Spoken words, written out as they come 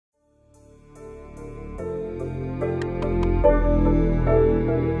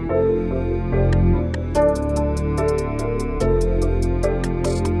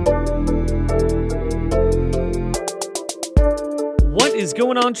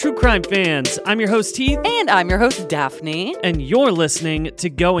going on, true crime fans? I'm your host, Heath. And I'm your host, Daphne. And you're listening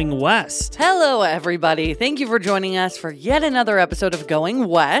to Going West. Hello, everybody. Thank you for joining us for yet another episode of Going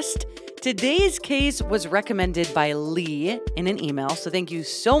West. Today's case was recommended by Lee in an email. So thank you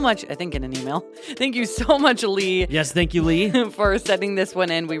so much. Thank you so much, Lee. Yes, thank you, Lee. For sending this one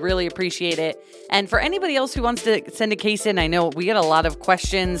in. We really appreciate it. And for anybody else who wants to send a case in, I know we get a lot of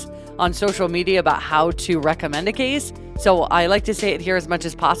questions on social media about how to recommend a case. So I like to say it here as much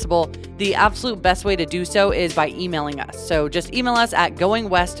as possible. The absolute best way to do so is by emailing us. So just email us at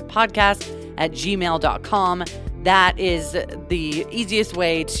goingwestpodcast@gmail.com. That is the easiest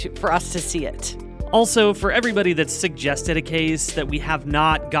way for us to see it. Also, for everybody that's suggested a case that we have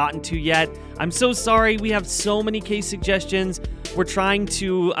not gotten to yet, I'm so sorry. We have so many case suggestions. We're trying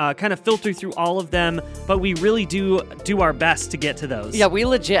to kind of filter through all of them, but we really do our best to get to those. Yeah, we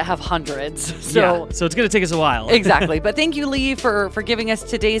legit have hundreds. So it's going to take us a while. Exactly. But thank you, Lee, for giving us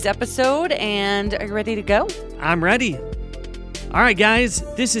today's episode. And are you ready to go? I'm ready. All right, guys,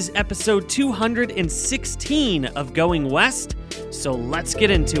 this is episode 216 of Going West, so let's get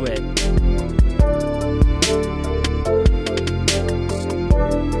into it.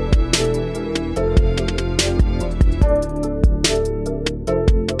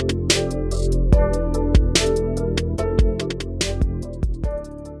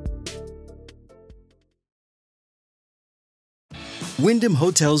 Wyndham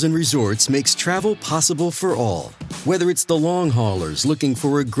Hotels & Resorts makes travel possible for all. Whether it's the long haulers looking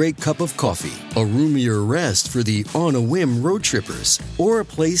for a great cup of coffee, a roomier rest for the on-a-whim road trippers, or a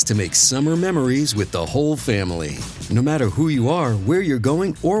place to make summer memories with the whole family. No matter who you are, where you're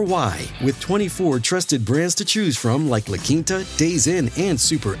going, or why, with 24 trusted brands to choose from like La Quinta, Days Inn, and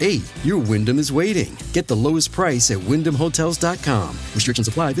Super 8, your Wyndham is waiting. Get the lowest price at wyndhamhotels.com. Restrictions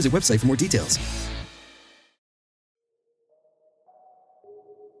apply. Visit website for more details.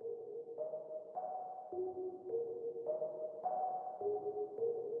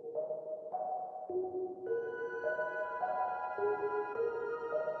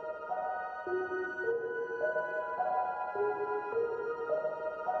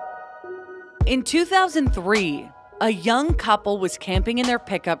 In 2003, a young couple was camping in their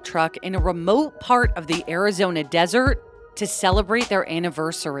pickup truck in a remote part of the Arizona desert to celebrate their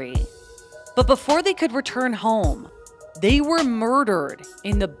anniversary. But before they could return home, they were murdered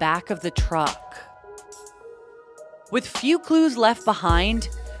in the back of the truck. With few clues left behind,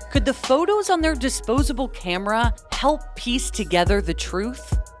 could the photos on their disposable camera help piece together the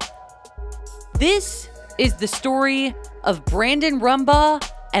truth? This is the story of Brandon Rumbaugh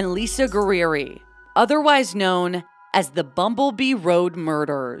and Lisa Guerrieri, otherwise known as the Bumblebee Road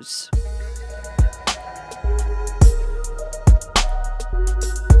Murders.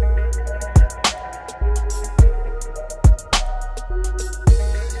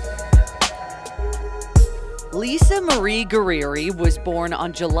 Lisa Marie Guerrieri was born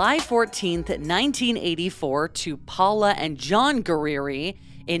on July 14th, 1984 to Paula and John Guerrieri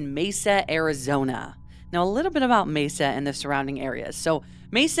in Mesa, Arizona. Now, a little bit about Mesa and the surrounding areas. So,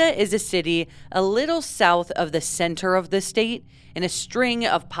 Mesa is a city a little south of the center of the state in a string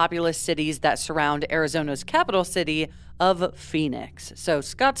of populous cities that surround Arizona's capital city of Phoenix. So,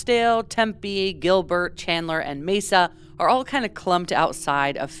 Scottsdale, Tempe, Gilbert, Chandler, and Mesa are all kind of clumped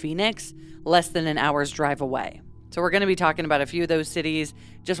outside of Phoenix, less than an hour's drive away. So, we're going to be talking about a few of those cities.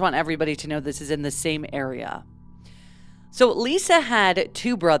 Just want everybody to know this is in the same area. So Lisa had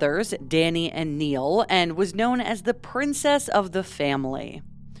two brothers, Danny and Neil, and was known as the princess of the family.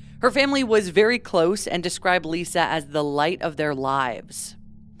 Her family was very close and described Lisa as the light of their lives.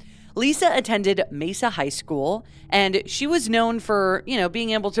 Lisa attended Mesa High School, and she was known for, being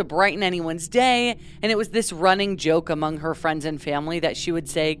able to brighten anyone's day, and it was this running joke among her friends and family that she would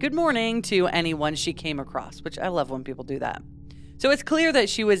say good morning to anyone she came across, which I love when people do that. So it's clear that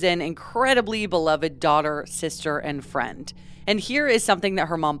she was an incredibly beloved daughter, sister, and friend. And here is something that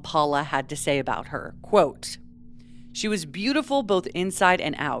her mom, Paula, had to say about her. Quote, "She was beautiful both inside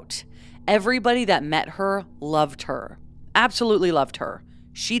and out. Everybody that met her loved her. Absolutely loved her.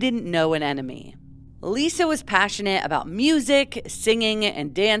 She didn't know an enemy." Lisa was passionate about music, singing,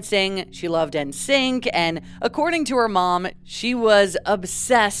 and dancing. She loved NSYNC, and according to her mom, she was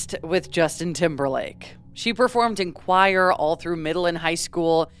obsessed with Justin Timberlake. She performed in choir all through middle and high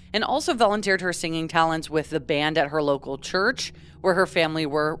school and also volunteered her singing talents with the band at her local church, where her family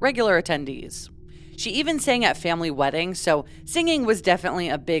were regular attendees. She even sang at family weddings, so singing was definitely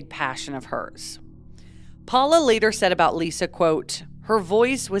a big passion of hers. Paula later said about Lisa, quote, "Her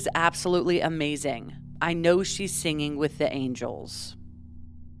voice was absolutely amazing. I know she's singing with the angels."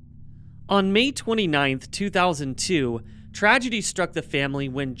 On May 29th, 2002, tragedy struck the family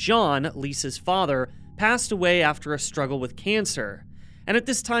when John, Lisa's father, passed away after a struggle with cancer, and at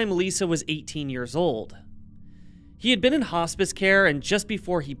this time Lisa was 18 years old. He had been in hospice care, and just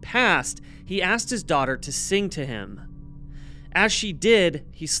before he passed, he asked his daughter to sing to him. As she did,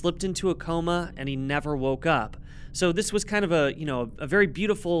 he slipped into a coma and he never woke up. So this was kind of a very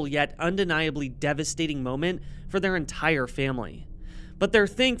beautiful yet undeniably devastating moment for their entire family. But they're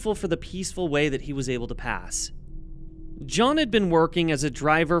thankful for the peaceful way that he was able to pass. John had been working as a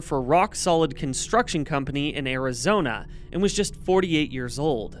driver for Rock Solid Construction Company in Arizona and was just 48 years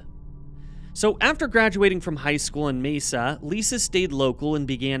old. So after graduating from high school in Mesa, Lisa stayed local and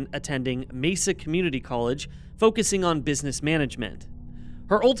began attending Mesa Community College, focusing on business management.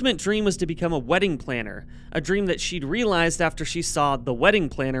 Her ultimate dream was to become a wedding planner, a dream that she'd realized after she saw The Wedding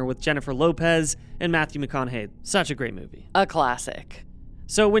Planner with Jennifer Lopez and Matthew McConaughey. Such a great movie. A classic.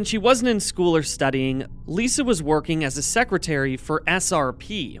 So when she wasn't in school or studying, Lisa was working as a secretary for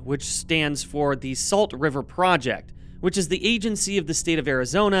SRP, which stands for the Salt River Project, which is the agency of the state of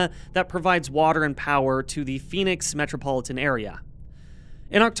Arizona that provides water and power to the Phoenix metropolitan area.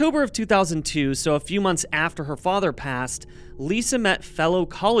 In October of 2002, so a few months after her father passed, Lisa met fellow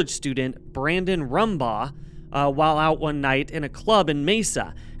college student Brandon Rumbaugh while out one night in a club in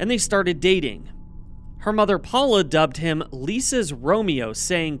Mesa, and they started dating. Her mother Paula dubbed him Lisa's Romeo,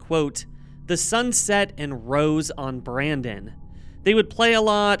 saying, quote, "The sun set and rose on Brandon." They would play a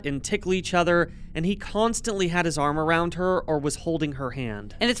lot and tickle each other, and he constantly had his arm around her or was holding her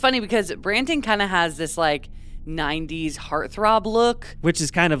hand. And it's funny because Brandon kind of has this 90s heartthrob look. Which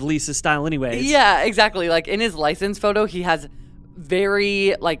is kind of Lisa's style anyways. Yeah, exactly. In his license photo, he has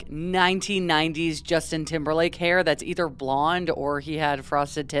very 1990s Justin Timberlake hair that's either blonde or he had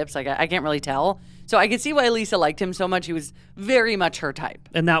frosted tips. I can't really tell. So I could see why Lisa liked him so much. He was very much her type.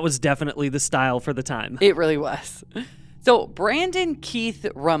 And that was definitely the style for the time. It really was. So Brandon Keith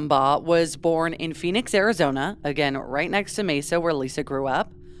Rumbaugh was born in Phoenix, Arizona, again, right next to Mesa where Lisa grew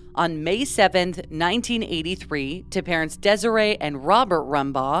up, on May 7th, 1983, to parents Desiree and Robert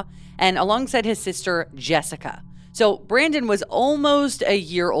Rumbaugh, and alongside his sister Jessica. So Brandon was almost a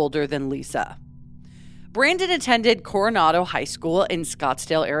year older than Lisa. Brandon attended Coronado High School in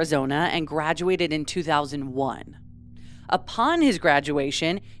Scottsdale, Arizona, and graduated in 2001. Upon his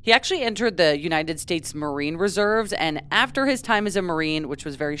graduation, he actually entered the United States Marine Reserves, and after his time as a Marine, which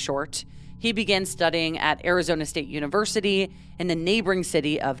was very short, he began studying at Arizona State University in the neighboring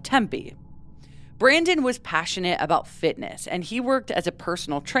city of Tempe. Brandon was passionate about fitness, and he worked as a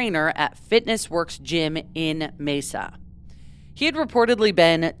personal trainer at Fitness Works Gym in Mesa. He had reportedly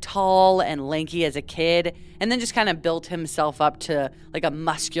been tall and lanky as a kid, and then just kind of built himself up to a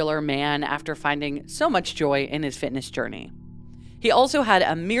muscular man after finding so much joy in his fitness journey. He also had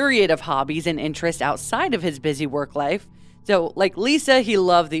a myriad of hobbies and interests outside of his busy work life. So, like Lisa, he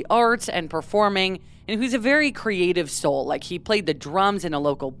loved the arts and performing, and he was a very creative soul. He played the drums in a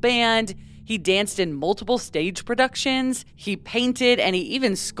local band, he danced in multiple stage productions, he painted, and he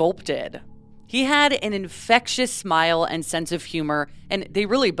even sculpted. He had an infectious smile and sense of humor, and they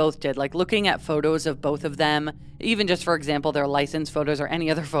really both did. Looking at photos of both of them, even just, for example, their license photos or any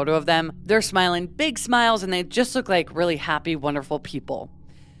other photo of them, they're smiling big smiles, and they just look like really happy, wonderful people.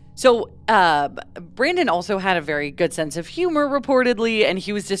 So, Brandon also had a very good sense of humor, reportedly, and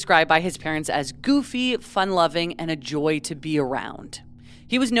he was described by his parents as goofy, fun-loving, and a joy to be around.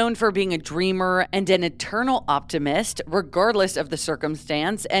 He was known for being a dreamer and an eternal optimist, regardless of the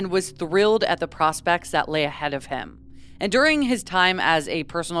circumstance, and was thrilled at the prospects that lay ahead of him. And during his time as a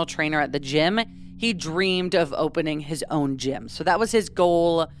personal trainer at the gym, he dreamed of opening his own gym. So that was his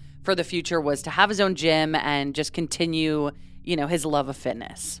goal for the future, was to have his own gym and just continue, his love of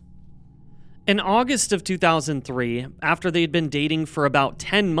fitness. In August of 2003, after they had been dating for about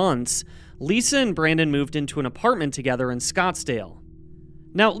 10 months, Lisa and Brandon moved into an apartment together in Scottsdale.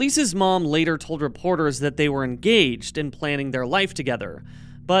 Now, Lisa's mom later told reporters that they were engaged and planning their life together,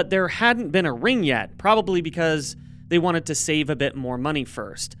 but there hadn't been a ring yet, probably because they wanted to save a bit more money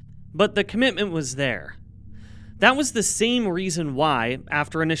first. But the commitment was there. That was the same reason why,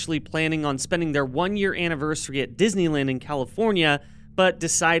 after initially planning on spending their 1-year anniversary at Disneyland in California, but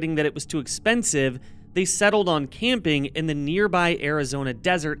deciding that it was too expensive, they settled on camping in the nearby Arizona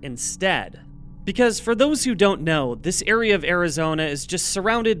desert instead. Because for those who don't know, this area of Arizona is just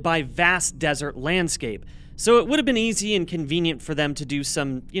surrounded by vast desert landscape, so it would have been easy and convenient for them to do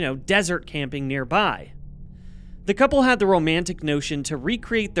some, desert camping nearby. The couple had the romantic notion to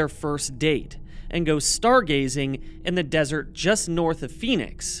recreate their first date and go stargazing in the desert just north of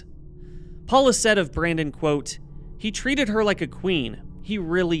Phoenix. Paula said of Brandon, quote, "He treated her like a queen. He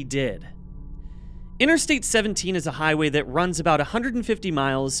really did." Interstate 17 is a highway that runs about 150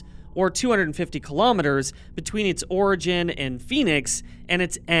 miles or 250 kilometers between its origin in Phoenix and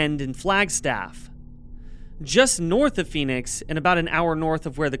its end in Flagstaff. Just north of Phoenix, and about an hour north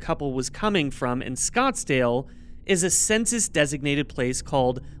of where the couple was coming from in Scottsdale, is a census-designated place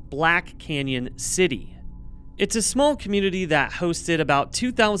called Black Canyon City. It's a small community that hosted about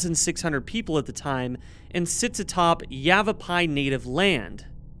 2,600 people at the time and sits atop Yavapai Native land.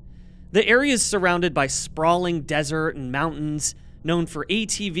 The area is surrounded by sprawling desert and mountains, known for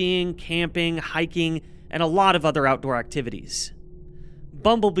ATVing, camping, hiking, and a lot of other outdoor activities.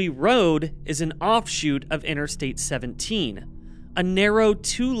 Bumblebee Road is an offshoot of Interstate 17, a narrow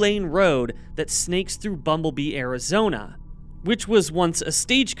 2-lane road that snakes through Bumblebee, Arizona, which was once a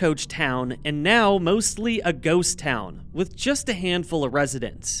stagecoach town and now mostly a ghost town with just a handful of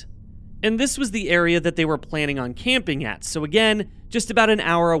residents. And this was the area that they were planning on camping at, so again, just about an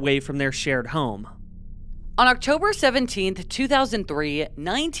hour away from their shared home. On October 17th, 2003,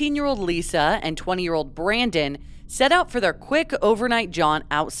 19-year-old Lisa and 20-year-old Brandon set out for their quick overnight jaunt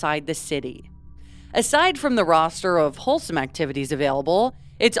outside the city. Aside from the roster of wholesome activities available,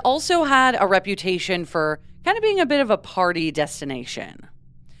 it's also had a reputation for kind of being a bit of a party destination.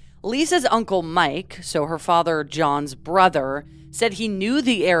 Lisa's uncle Mike, so her father John's brother, said he knew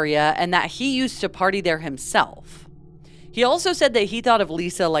the area and that he used to party there himself. He also said that he thought of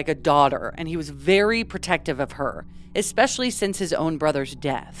Lisa like a daughter, and he was very protective of her, especially since his own brother's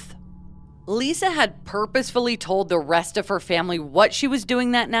death. Lisa had purposefully told the rest of her family what she was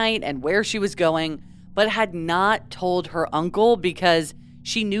doing that night and where she was going, but had not told her uncle because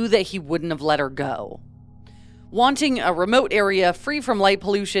she knew that he wouldn't have let her go. Wanting a remote area free from light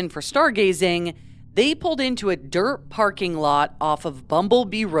pollution for stargazing, they pulled into a dirt parking lot off of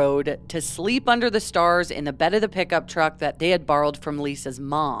Bumblebee Road to sleep under the stars in the bed of the pickup truck that they had borrowed from Lisa's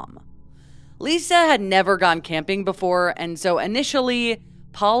mom. Lisa had never gone camping before, and so initially,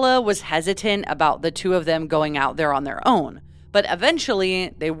 Paula was hesitant about the two of them going out there on their own. But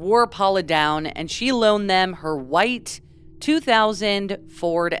eventually, they wore Paula down, and she loaned them her white 2000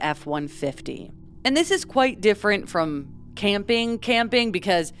 Ford F-150. And this is quite different from camping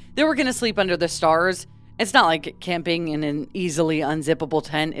because they were going to sleep under the stars. It's not like camping in an easily unzippable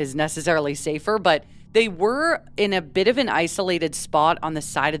tent is necessarily safer, but they were in a bit of an isolated spot on the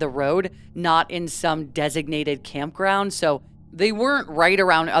side of the road, not in some designated campground. So they weren't right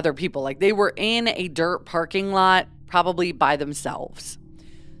around other people. Like, they were in a dirt parking lot, probably by themselves.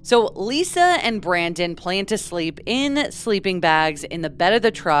 So Lisa and Brandon planned to sleep in sleeping bags in the bed of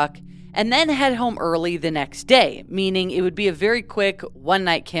the truck and then head home early the next day, meaning it would be a very quick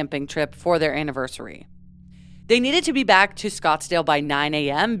one-night camping trip for their anniversary. They needed to be back to Scottsdale by 9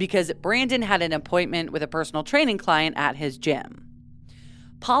 a.m. because Brandon had an appointment with a personal training client at his gym.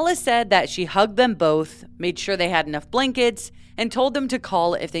 Paula said that she hugged them both, made sure they had enough blankets, and told them to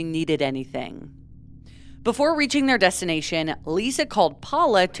call if they needed anything. Before reaching their destination, Lisa called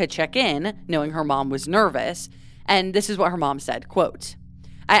Paula to check in, knowing her mom was nervous, and this is what her mom said, quote,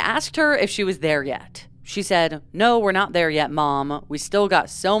 "I asked her if she was there yet. She said, 'No, we're not there yet, Mom. We still got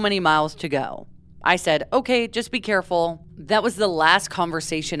so many miles to go.' I said, 'Okay, just be careful.' That was the last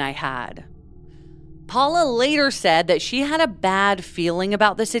conversation I had." Paula later said that she had a bad feeling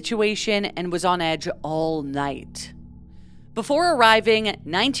about the situation and was on edge all night. Before arriving,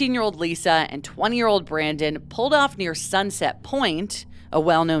 19-year-old Lisa and 20-year-old Brandon pulled off near Sunset Point, a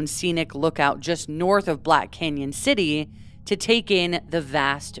well-known scenic lookout just north of Black Canyon City, to take in the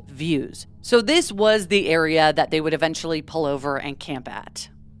vast views. So this was the area that they would eventually pull over and camp at.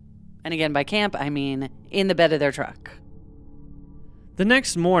 And again, by camp, I mean in the bed of their truck. The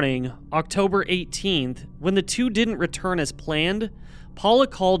next morning, October 18th, when the two didn't return as planned, Paula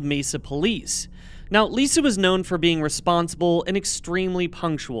called Mesa police. Now, Lisa was known for being responsible and extremely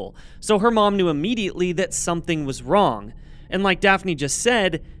punctual, so her mom knew immediately that something was wrong. And like Daphne just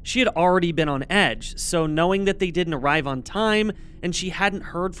said, she had already been on edge, so knowing that they didn't arrive on time and she hadn't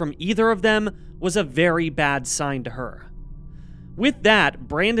heard from either of them was a very bad sign to her. With that,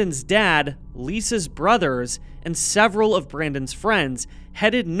 Brandon's dad, Lisa's brothers, and several of Brandon's friends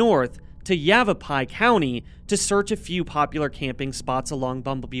headed north to Yavapai County to search a few popular camping spots along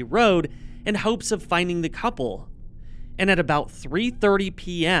Bumblebee Road in hopes of finding the couple. And at about 3:30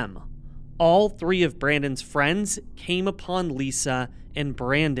 p.m., all three of Brandon's friends came upon Lisa and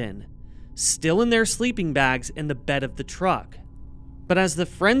Brandon, still in their sleeping bags in the bed of the truck. But as the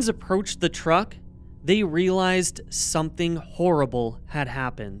friends approached the truck, they realized something horrible had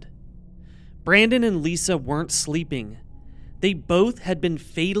happened. Brandon and Lisa weren't sleeping. They both had been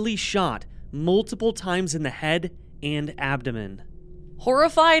fatally shot multiple times in the head and abdomen.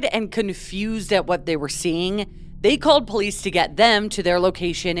 Horrified and confused at what they were seeing, they called police to get them to their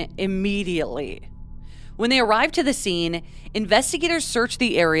location immediately. When they arrived to the scene, investigators searched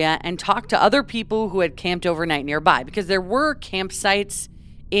the area and talked to other people who had camped overnight nearby, because there were campsites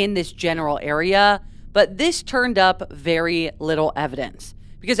in this general area, but this turned up very little evidence,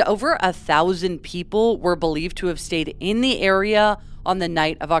 because over 1,000 people were believed to have stayed in the area on the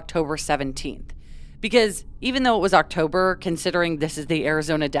night of October 17th. Because even though it was October, considering this is the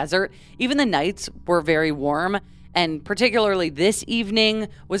Arizona desert, even the nights were very warm. And particularly this evening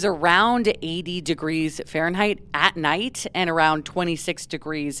was around 80 degrees Fahrenheit at night and around 26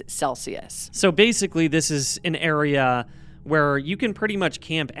 degrees Celsius. So basically, this is an area where you can pretty much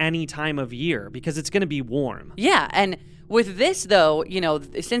camp any time of year because it's going to be warm. Yeah, and with this, though,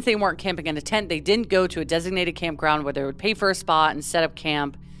 since they weren't camping in a tent, they didn't go to a designated campground where they would pay for a spot and set up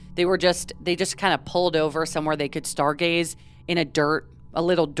camp. They just kind of pulled over somewhere they could stargaze in a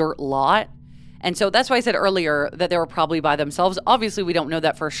little dirt lot. And so that's why I said earlier that they were probably by themselves. Obviously, we don't know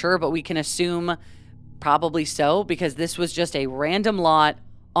that for sure, but we can assume probably so, because this was just a random lot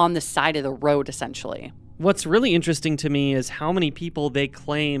on the side of the road, essentially. What's really interesting to me is how many people they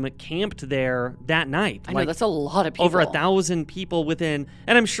claim camped there that night. I know, that's a lot of people. Over 1,000 people within,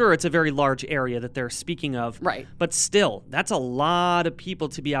 and I'm sure it's a very large area that they're speaking of. Right. But still, that's a lot of people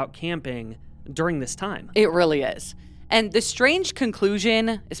to be out camping during this time. It really is. And the strange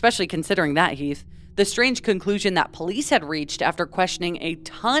conclusion, especially considering that, Heath, the strange conclusion that police had reached after questioning a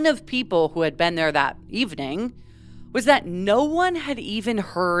ton of people who had been there that evening was that no one had even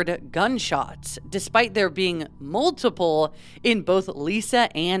heard gunshots, despite there being multiple in both Lisa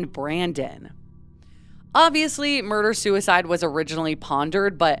and Brandon. Obviously, murder-suicide was originally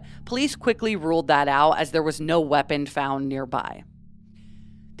pondered, but police quickly ruled that out as there was no weapon found nearby.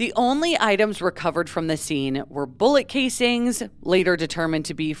 The only items recovered from the scene were bullet casings, later determined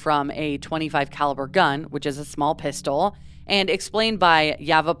to be from a .25 caliber gun, which is a small pistol, and explained by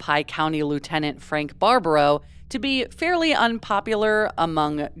Yavapai County Lieutenant Frank Barbaro to be fairly unpopular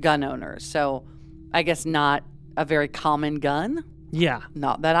among gun owners. So I guess not a very common gun. Yeah.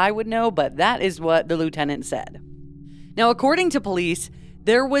 Not that I would know, but that is what the lieutenant said. Now, according to police,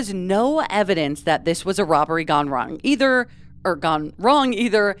 there was no evidence that this was a robbery gone wrong either,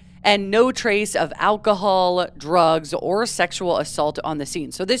 and no trace of alcohol, drugs, or sexual assault on the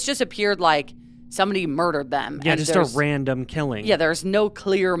scene. So this just appeared like somebody murdered them. Yeah, just a random killing. Yeah, there's no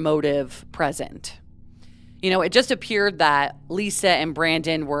clear motive present. It just appeared that Lisa and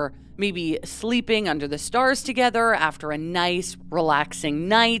Brandon were maybe sleeping under the stars together after a nice, relaxing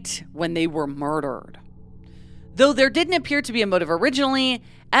night when they were murdered. Though there didn't appear to be a motive originally,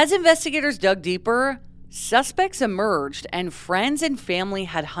 as investigators dug deeper, suspects emerged, and friends and family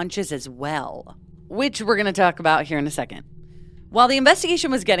had hunches as well, which we're going to talk about here in a second. While the investigation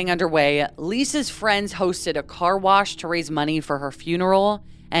was getting underway, Lisa's friends hosted a car wash to raise money for her funeral,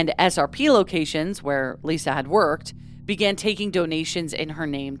 and SRP locations, where Lisa had worked, began taking donations in her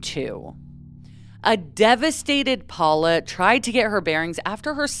name too. A devastated Paula tried to get her bearings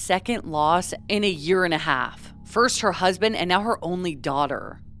after her second loss in a year and a half. First her husband, and now her only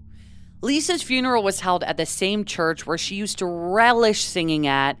daughter. Lisa's funeral was held at the same church where she used to relish singing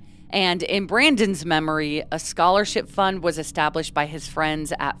at, and in Brandon's memory, a scholarship fund was established by his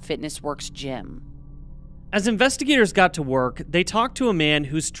friends at Fitness Works Gym. As investigators got to work, they talked to a man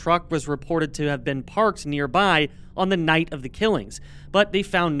whose truck was reported to have been parked nearby on the night of the killings, but they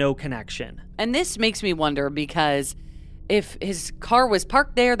found no connection. And this makes me wonder, because if his car was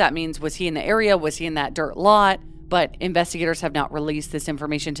parked there, that means was he in the area? Was he in that dirt lot? But investigators have not released this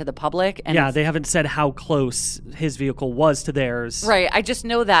information to the public. And yeah, they haven't said how close his vehicle was to theirs. Right. I just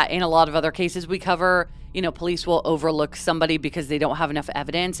know that in a lot of other cases we cover, police will overlook somebody because they don't have enough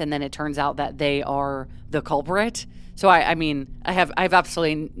evidence, and then it turns out that they are the culprit. So I have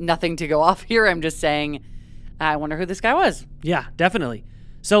absolutely nothing to go off here. I'm just saying, I wonder who this guy was. Yeah, definitely.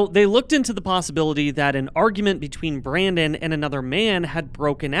 So they looked into the possibility that an argument between Brandon and another man had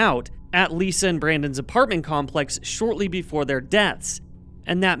broken out at Lisa and Brandon's apartment complex shortly before their deaths,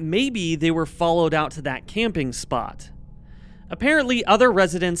 and that maybe they were followed out to that camping spot. Apparently, other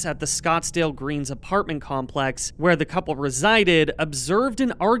residents at the Scottsdale Greens apartment complex where the couple resided observed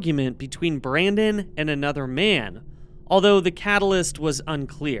an argument between Brandon and another man, although the catalyst was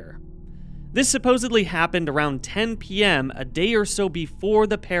unclear. This supposedly happened around 10 p.m., a day or so before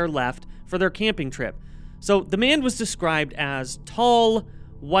the pair left for their camping trip. So the man was described as tall,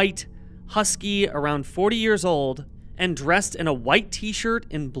 white, husky, around 40 years old, and dressed in a white t-shirt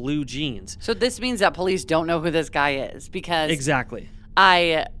and blue jeans. So this means that police don't know who this guy is, because Exactly.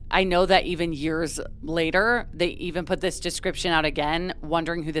 I I know that even years later, they even put this description out again,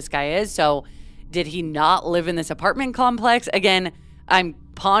 wondering who this guy is. So did he not live in this apartment complex? Again, I'm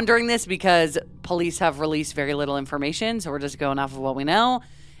pondering this because police have released very little information. So we're just going off of what we know.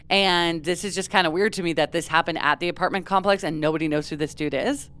 And this is just kind of weird to me that this happened at the apartment complex and nobody knows who this dude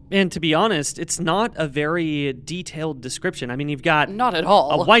is. And to be honest, it's not a very detailed description. I mean, you've got not at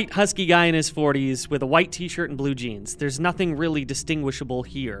all a white husky guy in his 40s with a white t-shirt and blue jeans. There's nothing really distinguishable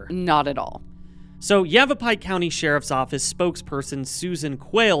here. Not at all. So Yavapai County Sheriff's Office spokesperson Susan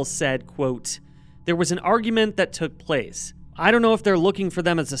Quayle said, quote, "There was an argument that took place. I don't know if they're looking for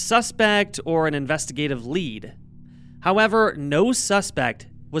them as a suspect or an investigative lead. However, no suspect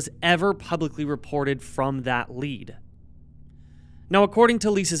was ever publicly reported from that lead." Now, according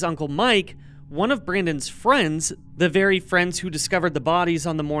to Lisa's uncle Mike, one of Brandon's friends, the very friends who discovered the bodies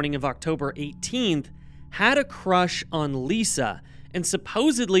on the morning of October 18th, had a crush on Lisa and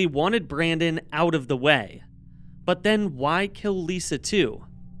supposedly wanted Brandon out of the way. But then why kill Lisa too?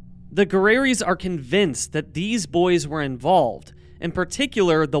 The Guerreris are convinced that these boys were involved, in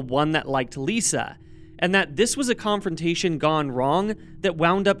particular the one that liked Lisa, and that this was a confrontation gone wrong that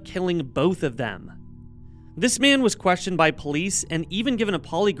wound up killing both of them. This man was questioned by police and even given a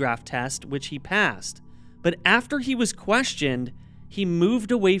polygraph test, which he passed. But after he was questioned, he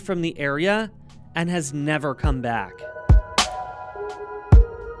moved away from the area and has never come back.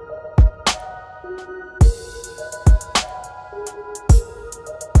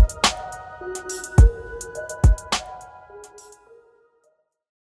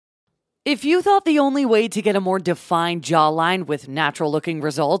 If you thought the only way to get a more defined jawline with natural-looking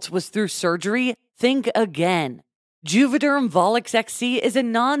results was through surgery, think again. Juvederm Volux XC is a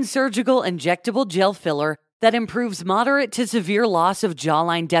non-surgical injectable gel filler that improves moderate to severe loss of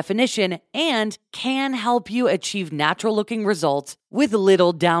jawline definition and can help you achieve natural-looking results with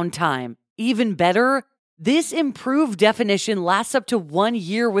little downtime. Even better, this improved definition lasts up to 1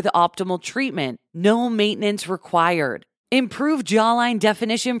 year with optimal treatment. No maintenance required. Improve jawline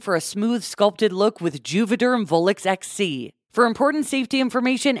definition for a smooth, sculpted look with Juvederm Volux XC. For important safety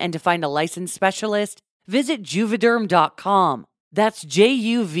information and to find a licensed specialist, visit Juvederm.com. That's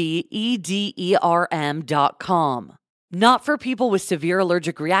JUVEDERM.com. Not for people with severe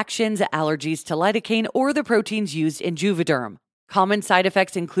allergic reactions, allergies to lidocaine, or the proteins used in Juvederm. Common side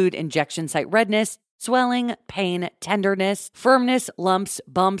effects include injection site redness, swelling, pain, tenderness, firmness, lumps,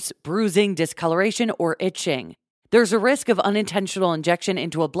 bumps, bruising, discoloration, or itching. There's a risk of unintentional injection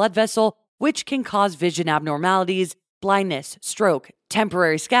into a blood vessel, which can cause vision abnormalities, blindness, stroke,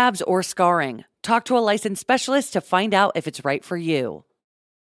 temporary scabs, or scarring. Talk to a licensed specialist to find out if it's right for you.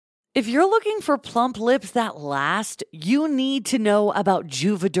 If you're looking for plump lips that last, you need to know about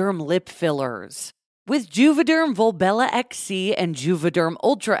Juvederm lip fillers. With Juvederm Volbella XC and Juvederm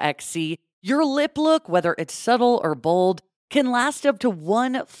Ultra XC, your lip look, whether it's subtle or bold, can last up to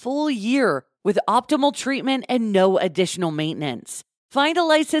 1 full year with optimal treatment and no additional maintenance. Find a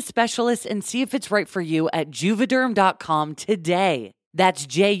licensed specialist and see if it's right for you at Juvederm.com today. That's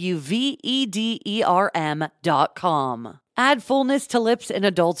JUVEDERM.com. Add fullness to lips in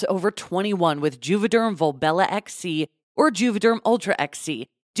adults over 21 with Juvederm Volbella XC or Juvederm Ultra XC.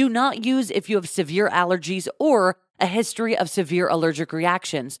 Do not use if you have severe allergies or a history of severe allergic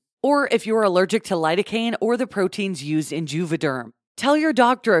reactions, or if you're allergic to lidocaine or the proteins used in Juvederm. Tell your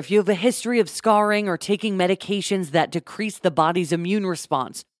doctor if you have a history of scarring or taking medications that decrease the body's immune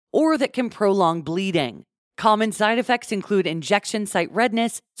response or that can prolong bleeding. Common side effects include injection site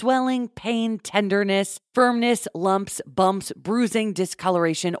redness, swelling, pain, tenderness, firmness, lumps, bumps, bruising,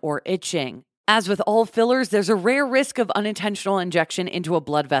 discoloration, or itching. As with all fillers, there's a rare risk of unintentional injection into a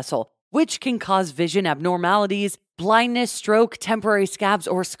blood vessel, which can cause vision abnormalities, blindness, stroke, temporary scabs,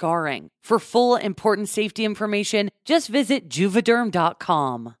 or scarring. For full important safety information, just visit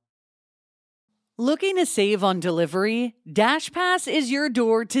Juvederm.com. Looking to save on delivery? DashPass is your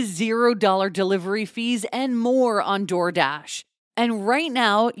door to $0 delivery fees and more on DoorDash. And right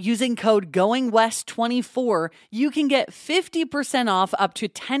now, using code GOINGWEST24, you can get 50% off up to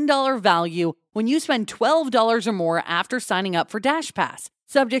 $10 value when you spend $12 or more after signing up for DashPass.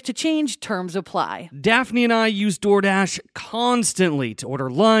 Subject to change, terms apply. Daphne and I use DoorDash constantly to order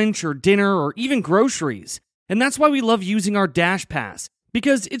lunch or dinner or even groceries. And that's why we love using our Dash Pass,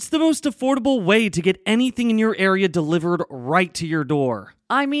 because it's the most affordable way to get anything in your area delivered right to your door.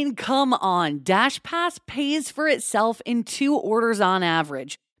 I mean, come on. DashPass pays for itself in 2 orders on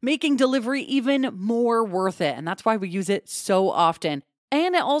average, making delivery even more worth it. And that's why we use it so often.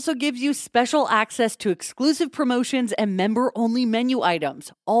 And it also gives you special access to exclusive promotions and member-only menu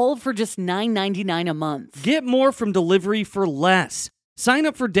items, all for just $9.99 a month. Get more from delivery for less. Sign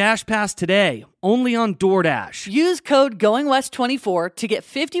up for Dash Pass today, only on DoorDash. Use code GOINGWEST24 to get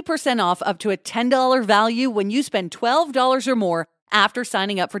 50% off up to a $10 value when you spend $12 or more after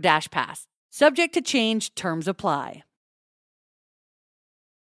signing up for Dash Pass. Subject to change, terms apply.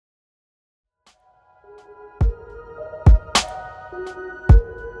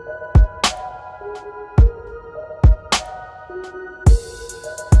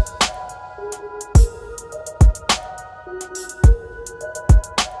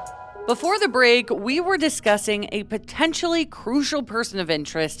 Before the break, we were discussing a potentially crucial person of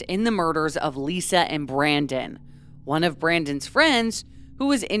interest in the murders of Lisa and Brandon, one of Brandon's friends who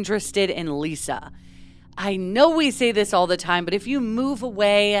was interested in Lisa. I know we say this all the time, but if you move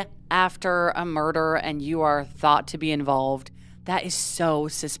away after a murder and you are thought to be involved, that is so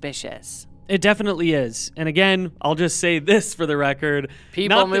suspicious. It definitely is. And again, I'll just say this for the record.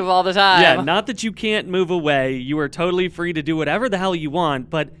 People move all the time. Yeah, not that you can't move away. You are totally free to do whatever the hell you want,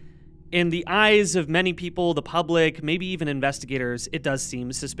 but in the eyes of many people, the public, maybe even investigators, it does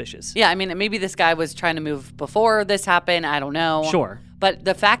seem suspicious. Yeah, I mean, maybe this guy was trying to move before this happened. I don't know. Sure. But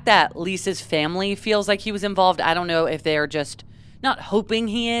the fact that Lisa's family feels like he was involved, I don't know if they're just not hoping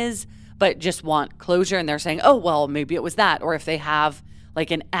he is, but just want closure and they're saying, oh, well, maybe it was that. Or if they have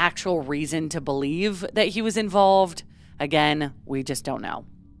like an actual reason to believe that he was involved. Again, we just don't know.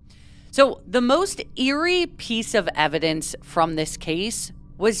 So the most eerie piece of evidence from this case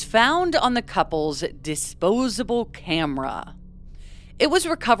was found on the couple's disposable camera. It was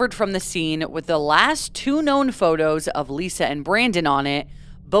recovered from the scene with the last two known photos of Lisa and Brandon on it,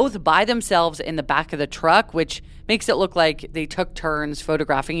 both by themselves in the back of the truck, which makes it look like they took turns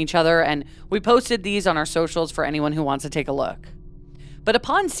photographing each other, and we posted these on our socials for anyone who wants to take a look. But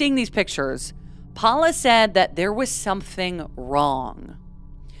upon seeing these pictures, Paula said that there was something wrong.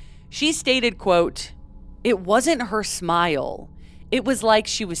 She stated, quote, "It wasn't her smile. It was like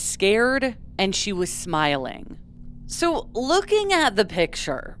she was scared and she was smiling." So looking at the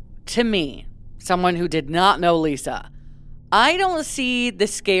picture, to me, someone who did not know Lisa, I don't see the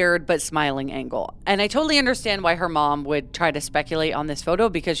scared but smiling angle. And I totally understand why her mom would try to speculate on this photo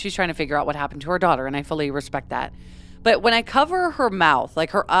because she's trying to figure out what happened to her daughter, and I fully respect that. But when I cover her mouth,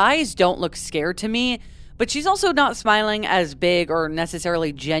 like her eyes don't look scared to me, but she's also not smiling as big or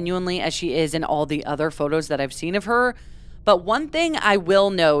necessarily genuinely as she is in all the other photos that I've seen of her. But one thing I will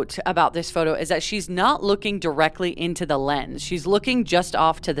note about this photo is that she's not looking directly into the lens. She's looking just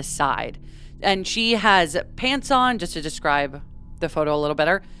off to the side. And she has pants on, just to describe the photo a little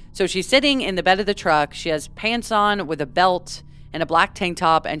better. So she's sitting in the bed of the truck. She has pants on with a belt and a black tank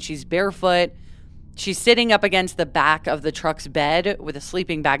top, and she's barefoot. She's sitting up against the back of the truck's bed with a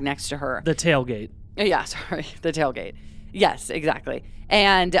sleeping bag next to her. The tailgate. Yeah, sorry, the tailgate. Yes, exactly.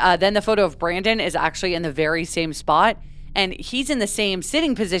 And then the photo of Brandon is actually in the very same spot. And he's in the same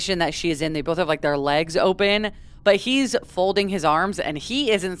sitting position that she is in. They both have like their legs open, but he's folding his arms and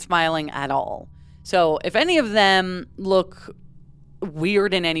he isn't smiling at all. So if any of them look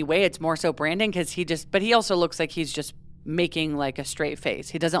weird in any way, it's more so Brandon because but he also looks like he's just making like a straight face.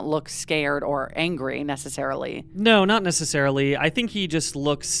 He doesn't look scared or angry necessarily. No, not necessarily. I think he just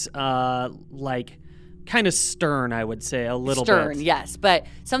looks like kind of stern, I would say, a little bit. Stern, yes. But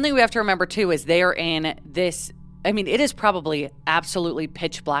something we have to remember too is they are in this, I mean, it is probably absolutely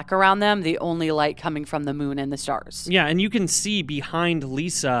pitch black around them, the only light coming from the moon and the stars. Yeah, and you can see behind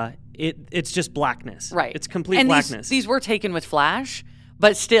Lisa, it's just blackness. Right. It's complete and blackness. These were taken with flash,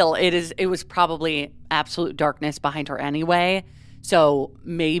 but still, it was probably absolute darkness behind her anyway. So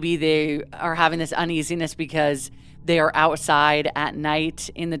maybe they are having this uneasiness because they are outside at night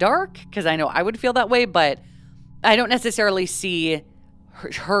in the dark, because I know I would feel that way, but I don't necessarily see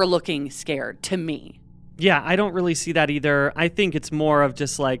her looking scared to me. Yeah, I don't really see that either. I think it's more of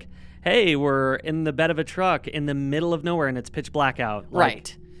just like, hey, we're in the bed of a truck in the middle of nowhere and it's pitch black out.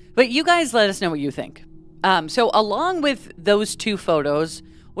 Right. But you guys let us know what you think. So along with those two photos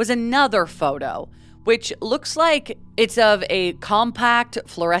was another photo, which looks like it's of a compact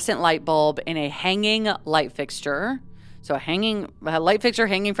fluorescent light bulb in a hanging light fixture. So a light fixture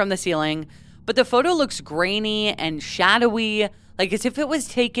hanging from the ceiling. But the photo looks grainy and shadowy, like as if it was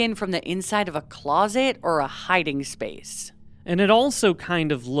taken from the inside of a closet or a hiding space. And it also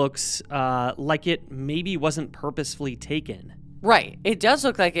kind of looks like it maybe wasn't purposefully taken. Right. It does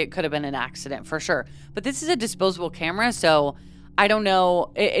look like it could have been an accident for sure. But this is a disposable camera, so I don't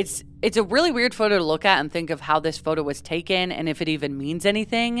know. It's a really weird photo to look at and think of how this photo was taken and if it even means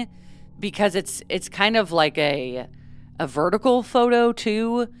anything, because it's kind of like a vertical photo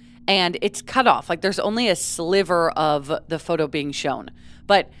too, and it's cut off. Like there's only a sliver of the photo being shown.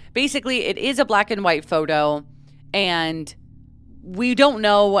 But basically it is a black and white photo, and we don't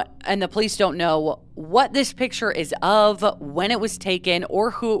know, and the police don't know what this picture is of, when it was taken,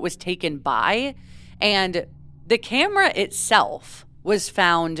 or who it was taken by. And the camera itself was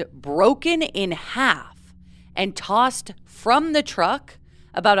found broken in half and tossed from the truck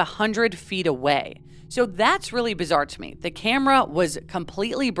about 100 feet away. So that's really bizarre to me. The camera was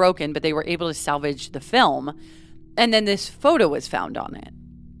completely broken, but they were able to salvage the film. And then this photo was found on it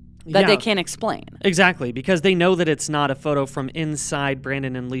that they can't explain. Exactly, because they know that it's not a photo from inside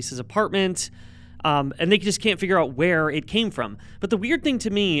Brandon and Lisa's apartment, and they just can't figure out where it came from. But the weird thing to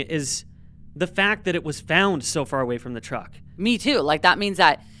me is the fact that it was found so far away from the truck. Me too. Like, that means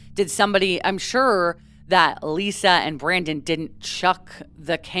that I'm sure that Lisa and Brandon didn't chuck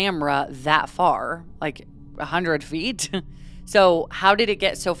the camera that far, like 100 feet. So how did it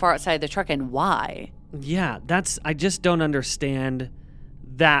get so far outside the truck, and why? Yeah, I just don't understand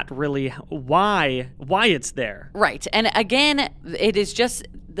that really, why it's there. Right. And again, it is just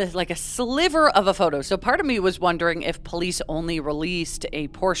like a sliver of a photo. So part of me was wondering if police only released a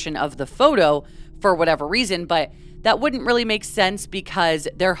portion of the photo for whatever reason, but that wouldn't really make sense because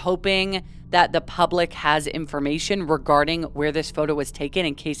they're hoping that the public has information regarding where this photo was taken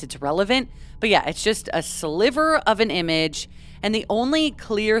in case it's relevant. But yeah, it's just a sliver of an image, and the only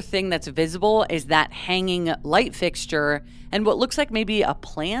clear thing that's visible is that hanging light fixture and what looks like maybe a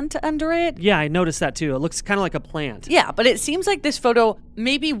plant under it. Yeah, I noticed that too. It looks kind of like a plant. Yeah, but it seems like this photo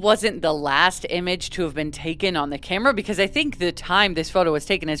maybe wasn't the last image to have been taken on the camera, because I think the time this photo was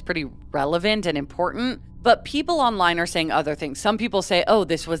taken is pretty relevant and important. But people online are saying other things. Some people say, oh,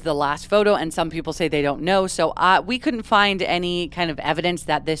 this was the last photo, and some people say they don't know. So we couldn't find any kind of evidence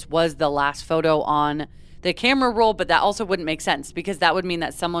that this was the last photo on the camera roll, but that also wouldn't make sense, because that would mean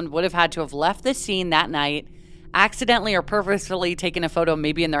that someone would have had to have left the scene that night, accidentally or purposefully taken a photo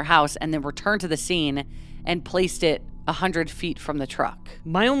maybe in their house, and then returned to the scene and placed it 100 feet from the truck.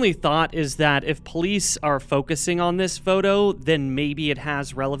 My only thought is that if police are focusing on this photo, then maybe it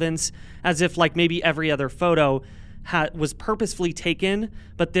has relevance, as if like maybe every other photo was purposefully taken,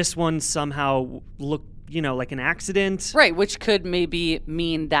 but this one somehow looked, like an accident. Right, which could maybe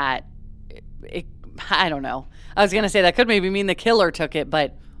mean that I don't know. I was going to say that could maybe mean the killer took it,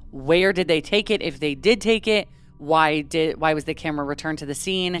 but where did they take it? If they did take it, why was the camera returned to the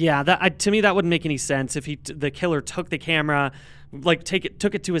scene? Yeah, to me that wouldn't make any sense. If the killer took the camera, like took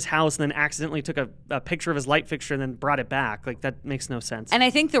it to his house and then accidentally took a picture of his light fixture and then brought it back, like that makes no sense. And I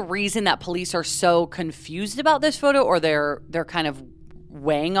think the reason that police are so confused about this photo, or they're kind of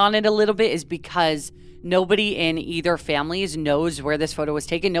weighing on it a little bit, is because nobody in either families knows where this photo was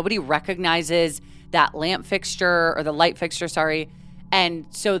taken. Nobody recognizes that lamp fixture, or the light fixture, sorry. And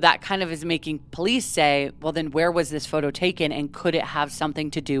so that kind of is making police say, well, then where was this photo taken, and could it have something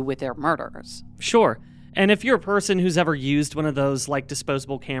to do with their murders? Sure. And if you're a person who's ever used one of those like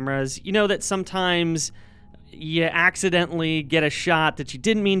disposable cameras, you know that sometimes you accidentally get a shot that you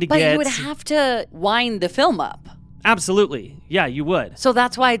didn't mean to get. But you would have to wind the film up. Absolutely. Yeah, you would. So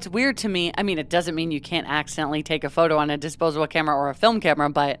that's why it's weird to me. I mean, it doesn't mean you can't accidentally take a photo on a disposable camera or a film camera,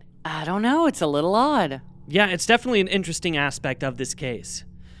 but I don't know. It's a little odd. Yeah, it's definitely an interesting aspect of this case.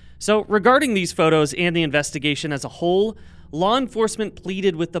 So regarding these photos and the investigation as a whole, law enforcement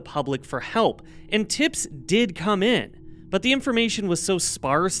pleaded with the public for help, and tips did come in. But the information was so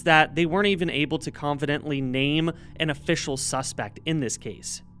sparse that they weren't even able to confidently name an official suspect in this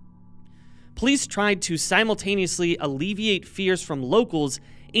case. Police tried to simultaneously alleviate fears from locals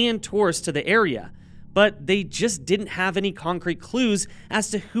and tourists to the area, but they just didn't have any concrete clues as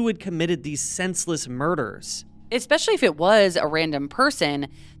to who had committed these senseless murders. Especially if it was a random person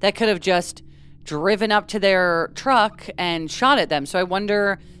that could have just driven up to their truck and shot at them. So I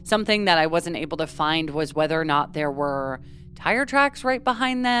wonder, something that I wasn't able to find was whether or not there were tire tracks right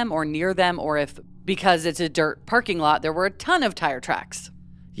behind them or near them, or if, because it's a dirt parking lot, there were a ton of tire tracks.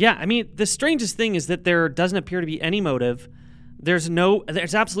 Yeah, I mean, the strangest thing is that there doesn't appear to be any motive. There's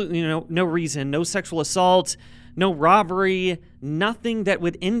absolutely no reason, no sexual assault, no robbery, nothing that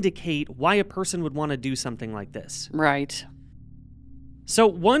would indicate why a person would want to do something like this. Right. So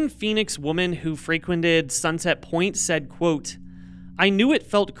one Phoenix woman who frequented Sunset Point said, quote, "I knew it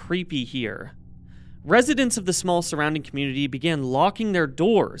felt creepy here. Residents of the small surrounding community began locking their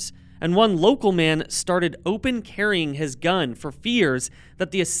doors, and one local man started open carrying his gun for fears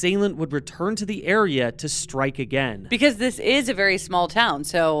that the assailant would return to the area to strike again." Because this is a very small town,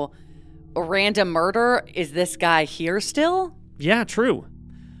 so a random murder, is this guy here still? Yeah, true.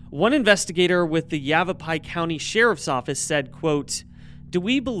 One investigator with the Yavapai County Sheriff's Office said, quote, "Do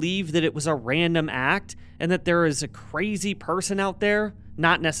we believe that it was a random act and that there is a crazy person out there?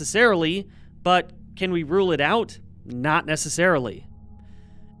 Not necessarily, but can we rule it out? Not necessarily.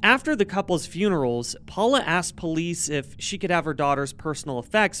 After the couple's funerals, Paula asked police if she could have her daughter's personal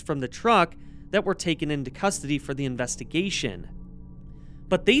effects from the truck that were taken into custody for the investigation.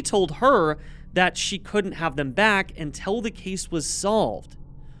 But they told her that she couldn't have them back until the case was solved,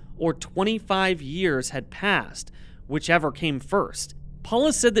 or 25 years had passed, whichever came first.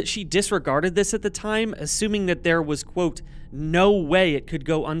 Paula said that she disregarded this at the time, assuming that there was, quote, no way it could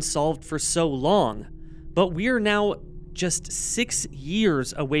go unsolved for so long. But we are now just 6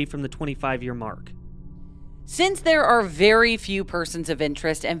 years away from the 25-year mark. Since there are very few persons of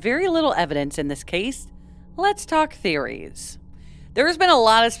interest and very little evidence in this case, let's talk theories. There has been a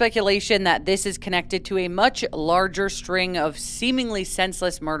lot of speculation that this is connected to a much larger string of seemingly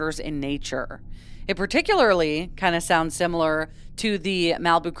senseless murders in nature. It particularly kind of sounds similar to the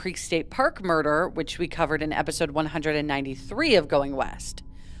Malibu Creek State Park murder, which we covered in episode 193 of Going West.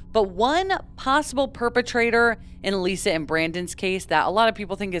 But one possible perpetrator in Lisa and Brandon's case that a lot of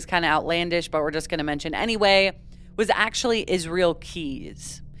people think is kind of outlandish, but we're just going to mention anyway, was actually Israel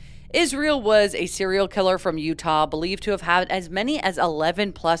Keyes. Israel was a serial killer from Utah, believed to have had as many as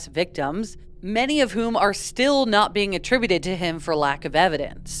 11 plus victims, many of whom are still not being attributed to him for lack of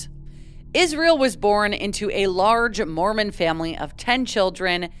evidence. Israel was born into a large Mormon family of 10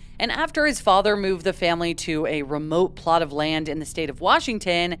 children, and after his father moved the family to a remote plot of land in the state of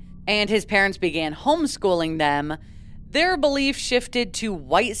Washington, and his parents began homeschooling them, their belief shifted to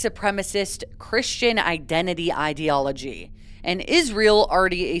white supremacist Christian identity ideology. And Israel,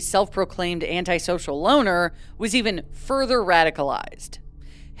 already a self-proclaimed antisocial loner, was even further radicalized.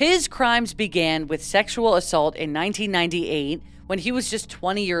 His crimes began with sexual assault in 1998 when he was just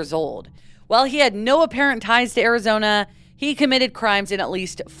 20 years old. While he had no apparent ties to Arizona, he committed crimes in at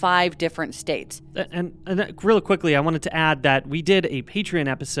least 5 different states. And really quickly, I wanted to add that we did a Patreon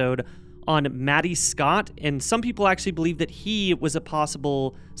episode on Maddie Scott, and some people actually believe that he was a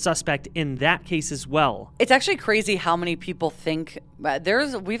possible suspect in that case as well. It's actually crazy how many people think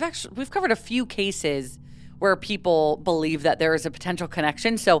we've covered a few cases where people believe that there is a potential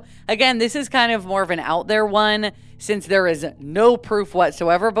connection. So again, this is kind of more of an out there one since there is no proof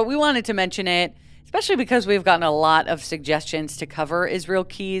whatsoever, but we wanted to mention it, especially because we've gotten a lot of suggestions to cover Israel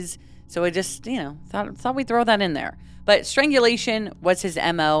Keyes. So I just, thought we'd throw that in there. But strangulation was his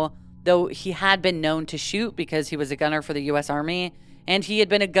MO, though he had been known to shoot because he was a gunner for the U.S. Army, and he had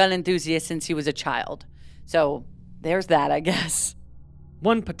been a gun enthusiast since he was a child. So there's that, I guess.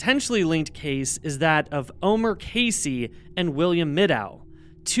 One potentially linked case is that of Omer Casey and William Middow,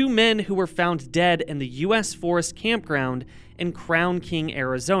 2 men who were found dead in the U.S. Forest Campground in Crown King,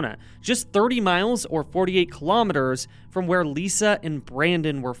 Arizona, just 30 miles or 48 kilometers from where Lisa and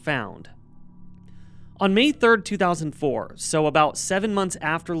Brandon were found. On May 3rd, 2004, so about 7 months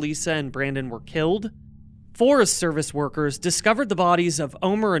after Lisa and Brandon were killed, Forest Service workers discovered the bodies of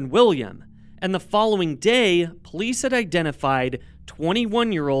Omer and William, and the following day, police had identified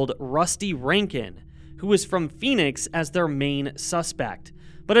 21-year-old Rusty Rankin, who was from Phoenix, as their main suspect.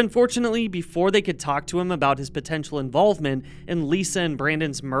 But unfortunately, before they could talk to him about his potential involvement in Lisa and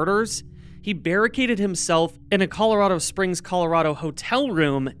Brandon's murders, he barricaded himself in a Colorado Springs, Colorado hotel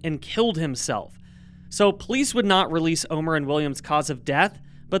room and killed himself. So police would not release Omer and William's cause of death,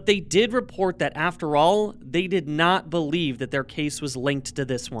 but they did report that after all, they did not believe that their case was linked to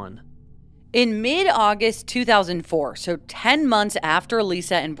this one. In mid-August 2004, so 10 months after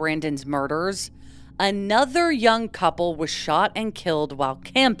Lisa and Brandon's murders, another young couple was shot and killed while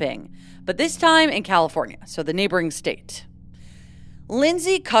camping, but this time in California, so the neighboring state.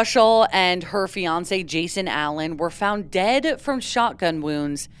 Lindsay Kushel and her fiancé Jason Allen were found dead from shotgun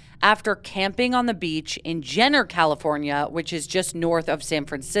wounds after camping on the beach in Jenner, California, which is just north of San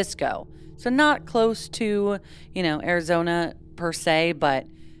Francisco. So not close to, Arizona per se, but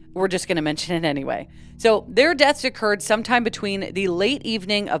we're just going to mention it anyway. So their deaths occurred sometime between the late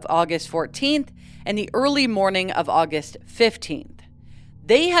evening of August 14th and the early morning of August 15th.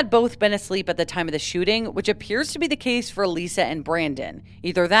 They had both been asleep at the time of the shooting, which appears to be the case for Lisa and Brandon.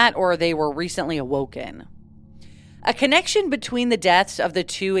 Either that or they were recently awoken. A connection between the deaths of the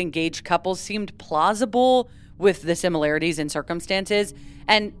 2 engaged couples seemed plausible with the similarities in circumstances,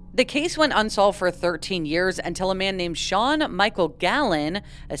 and the case went unsolved for 13 years until a man named Sean Michael Gallen,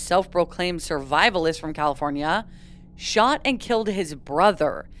 a self-proclaimed survivalist from California, shot and killed his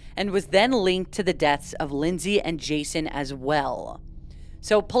brother and was then linked to the deaths of Lindsay and Jason as well.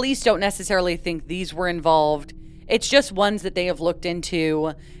 So police don't necessarily think these were involved. It's just ones that they have looked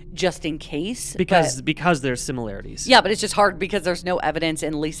into just in case. Because there's similarities. Yeah, but it's just hard because there's no evidence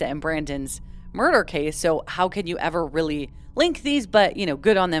in Lisa and Brandon's murder case. So how can you ever really link these? But,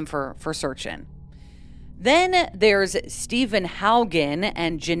 good on them for searching. Then there's Stephen Haugen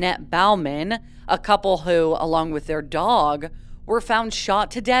and Jeanette Bauman, a couple who, along with their dog, were found shot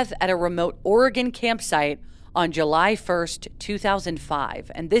to death at a remote Oregon campsite on July 1st,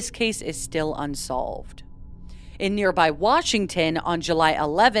 2005, and this case is still unsolved. In nearby Washington on July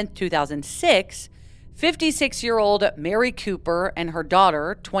 11th, 2006, 56-year-old Mary Cooper and her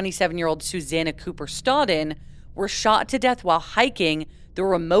daughter, 27-year-old Susanna Cooper Stodden, were shot to death while hiking the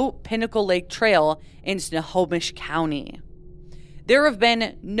remote Pinnacle Lake Trail in Snohomish County. There have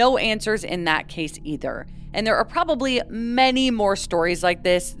been no answers in that case either, and there are probably many more stories like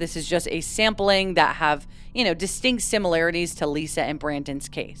this. This is just a sampling that have, distinct similarities to Lisa and Brandon's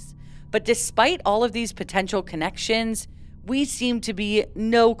case. But despite all of these potential connections, we seem to be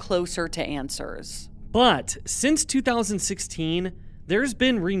no closer to answers. But since 2016, there's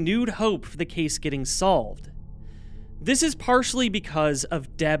been renewed hope for the case getting solved. This is partially because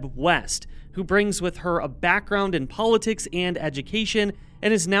of Deb West, who brings with her a background in politics and education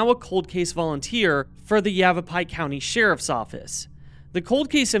and is now a cold case volunteer for the Yavapai County Sheriff's Office. The Cold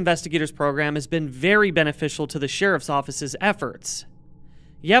Case Investigators program has been very beneficial to the Sheriff's Office's efforts.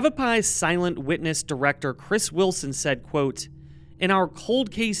 Yavapai's silent witness director Chris Wilson said, quote, "In our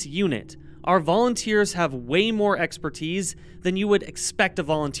cold case unit, our volunteers have way more expertise than you would expect a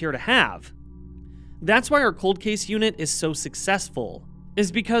volunteer to have. That's why our cold case unit is so successful,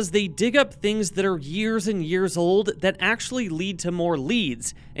 is because they dig up things that are years and years old that actually lead to more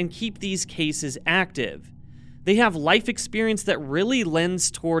leads and keep these cases active. They have life experience that really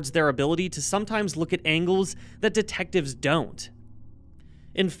lends towards their ability to sometimes look at angles that detectives don't.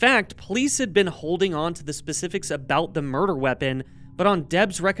 In fact, police had been holding on to the specifics about the murder weapon, but on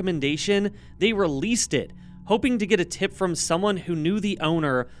Deb's recommendation, they released it, hoping to get a tip from someone who knew the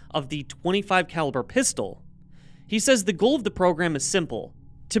owner of the .25 caliber pistol. He says the goal of the program is simple: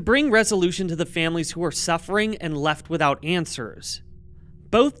 to bring resolution to the families who are suffering and left without answers.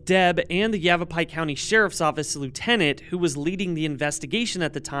 Both Deb and the Yavapai County Sheriff's Office lieutenant, who was leading the investigation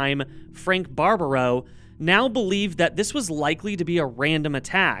at the time, Frank Barbaro, now believe that this was likely to be a random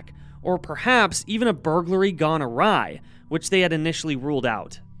attack, or perhaps even a burglary gone awry, which they had initially ruled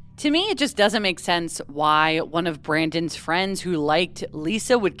out. To me, it just doesn't make sense why one of Brandon's friends who liked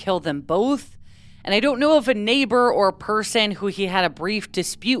Lisa would kill them both. And I don't know if a neighbor or a person who he had a brief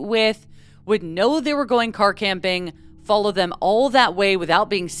dispute with would know they were going car camping, follow them all that way without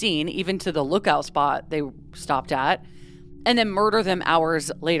being seen, even to the lookout spot they stopped at, and then murder them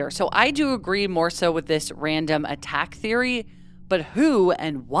hours later. So I do agree more so with this random attack theory, but who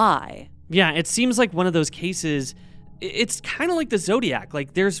and why? Yeah, it seems like one of those cases. It's kind of like the Zodiac.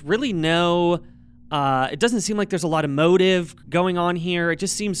 Like, there's really no, it doesn't seem like there's a lot of motive going on here. It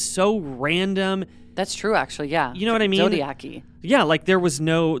just seems so random. That's true, actually, yeah. You know what I mean? Zodiac-y. Yeah, like there was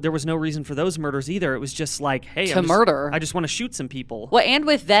no reason for those murders either. It was just like, hey, murder. I just want to shoot some people. Well, and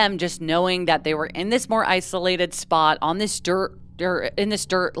with them just knowing that they were in this more isolated spot on this dirt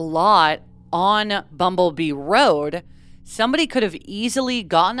lot on Bumblebee Road, somebody could have easily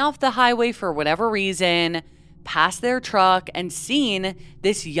gotten off the highway for whatever reason, passed their truck, and seen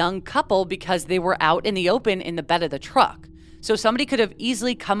this young couple because they were out in the open in the bed of the truck. So somebody could have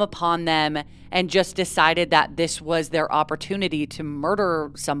easily come upon them and just decided that this was their opportunity to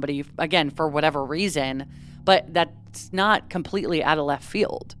murder somebody, again, for whatever reason. But that's not completely out of left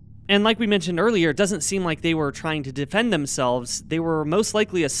field. And like we mentioned earlier, it doesn't seem like they were trying to defend themselves. They were most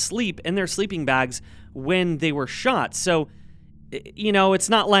likely asleep in their sleeping bags when they were shot. So, it's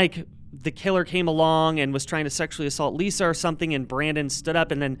not like the killer came along and was trying to sexually assault Lisa or something and Brandon stood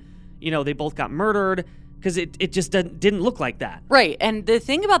up and then, they both got murdered. Because it just didn't look like that. Right. And the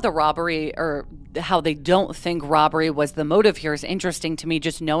thing about the robbery, or how they don't think robbery was the motive here, is interesting to me,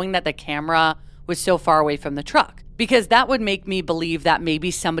 just knowing that the camera was so far away from the truck. Because that would make me believe that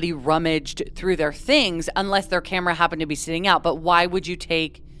maybe somebody rummaged through their things unless their camera happened to be sitting out. But why would you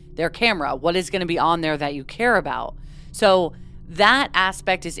take their camera? What is going to be on there that you care about? So that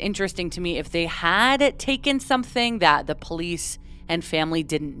aspect is interesting to me. If they had taken something that the police and family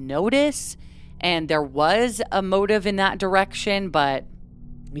didn't notice, and there was a motive in that direction, but...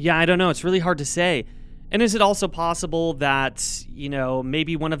 Yeah, I don't know. It's really hard to say. And is it also possible that,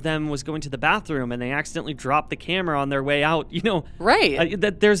 maybe one of them was going to the bathroom and they accidentally dropped the camera on their way out, Right.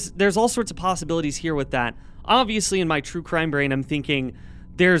 That there's all sorts of possibilities here with that. Obviously, in my true crime brain, I'm thinking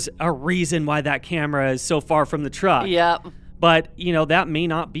there's a reason why that camera is so far from the truck. Yep. But, that may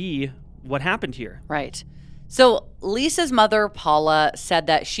not be what happened here. Right. So Lisa's mother, Paula, said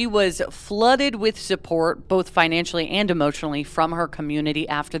that she was flooded with support, both financially and emotionally, from her community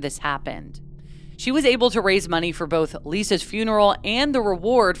after this happened. She was able to raise money for both Lisa's funeral and the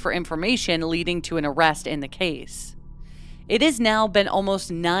reward for information leading to an arrest in the case. It has now been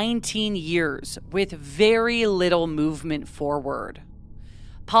almost 19 years with very little movement forward.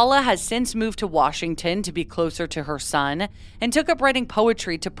 Paula has since moved to Washington to be closer to her son and took up writing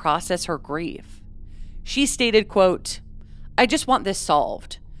poetry to process her grief. She stated, quote, "I just want this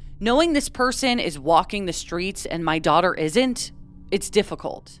solved. Knowing this person is walking the streets and my daughter isn't, it's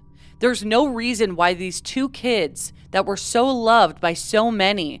difficult. There's no reason why these two kids that were so loved by so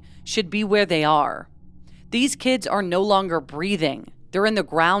many should be where they are. These kids are no longer breathing. They're in the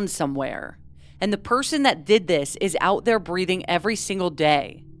ground somewhere. And the person that did this is out there breathing every single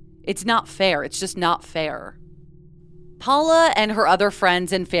day. It's not fair. It's just not fair." Paula and her other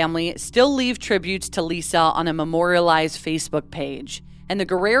friends and family still leave tributes to Lisa on a memorialized Facebook page, and the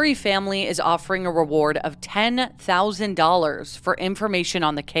Guerrieri family is offering a reward of $10,000 for information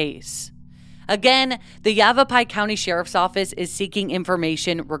on the case. Again, the Yavapai County Sheriff's Office is seeking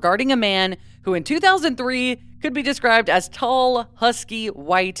information regarding a man who in 2003 could be described as tall, husky,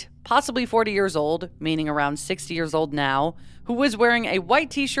 white, possibly 40 years old, meaning around 60 years old now, who was wearing a white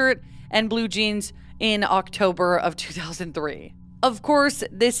t-shirt and blue jeans in October of 2003. Of course,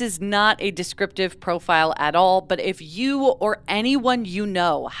 this is not a descriptive profile at all, but if you or anyone you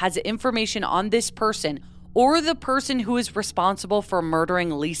know has information on this person or the person who is responsible for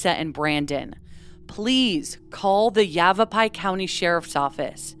murdering Lisa and Brandon, please call the Yavapai County Sheriff's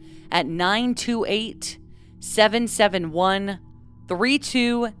Office at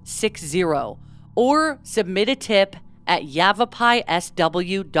 928-771-3260 or submit a tip at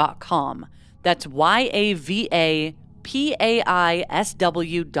yavapaisw.com. That's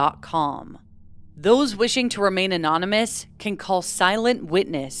YAVAPAISW.com. Those wishing to remain anonymous can call Silent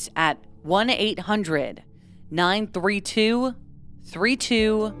Witness at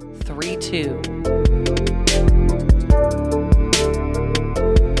 1-800-932-3232.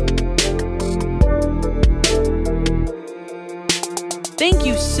 Thank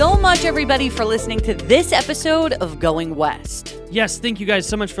you so much, everybody, for listening to this episode of Going West. Yes, thank you guys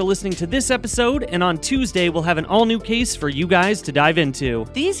so much for listening to this episode, and on Tuesday, we'll have an all-new case for you guys to dive into.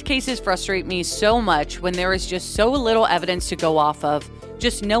 These cases frustrate me so much when there is just so little evidence to go off of.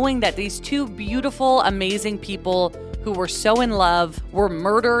 Just knowing that these two beautiful, amazing people who were so in love were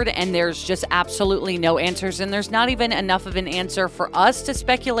murdered, and there's just absolutely no answers, and there's not even enough of an answer for us to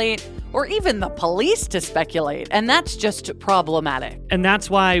speculate or even the police to speculate, and that's just problematic. And that's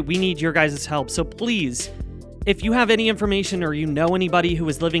why we need your guys' help. So please, if you have any information or you know anybody who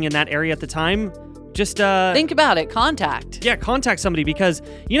was living in that area at the time, just think about it. Contact somebody, because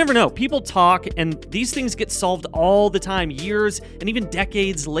you never know. People talk, and these things get solved all the time, years and even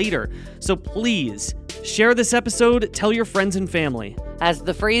decades later. So please share this episode, tell your friends and family. As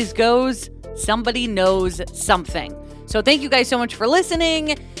the phrase goes, somebody knows something. So thank you guys so much for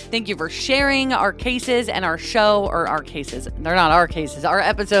listening. Thank you for sharing our cases and our show, or our cases. They're not our cases, our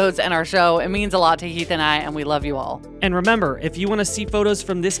episodes and our show. It means a lot to Heath and I, and we love you all. And remember, if you want to see photos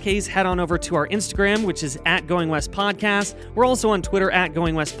from this case, head on over to our Instagram, which is at Going West Podcast. We're also on Twitter at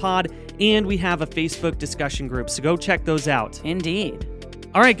Going West Pod, and we have a Facebook discussion group, so go check those out. Indeed.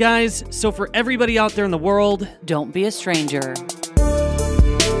 All right, guys, so for everybody out there in the world, don't be a stranger.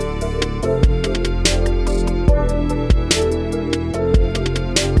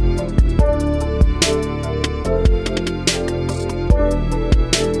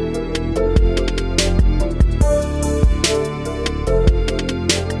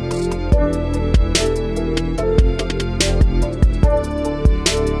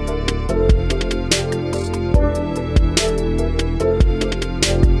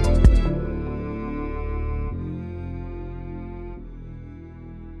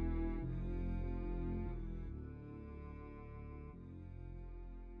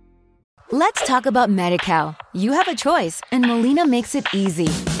 Let's talk about Medi-Cal. You have a choice, and Molina makes it easy,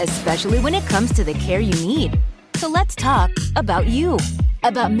 especially when it comes to the care you need. So let's talk about you,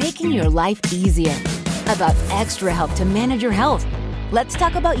 about making your life easier, about extra help to manage your health. Let's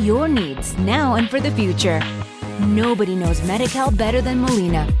talk about your needs now and for the future. Nobody knows Medi-Cal better than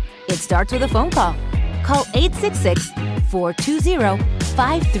Molina. It starts with a phone call. Call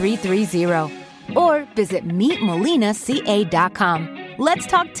 866-420-5330 or visit meetmolinaca.com. Let's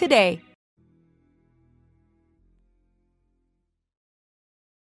talk today.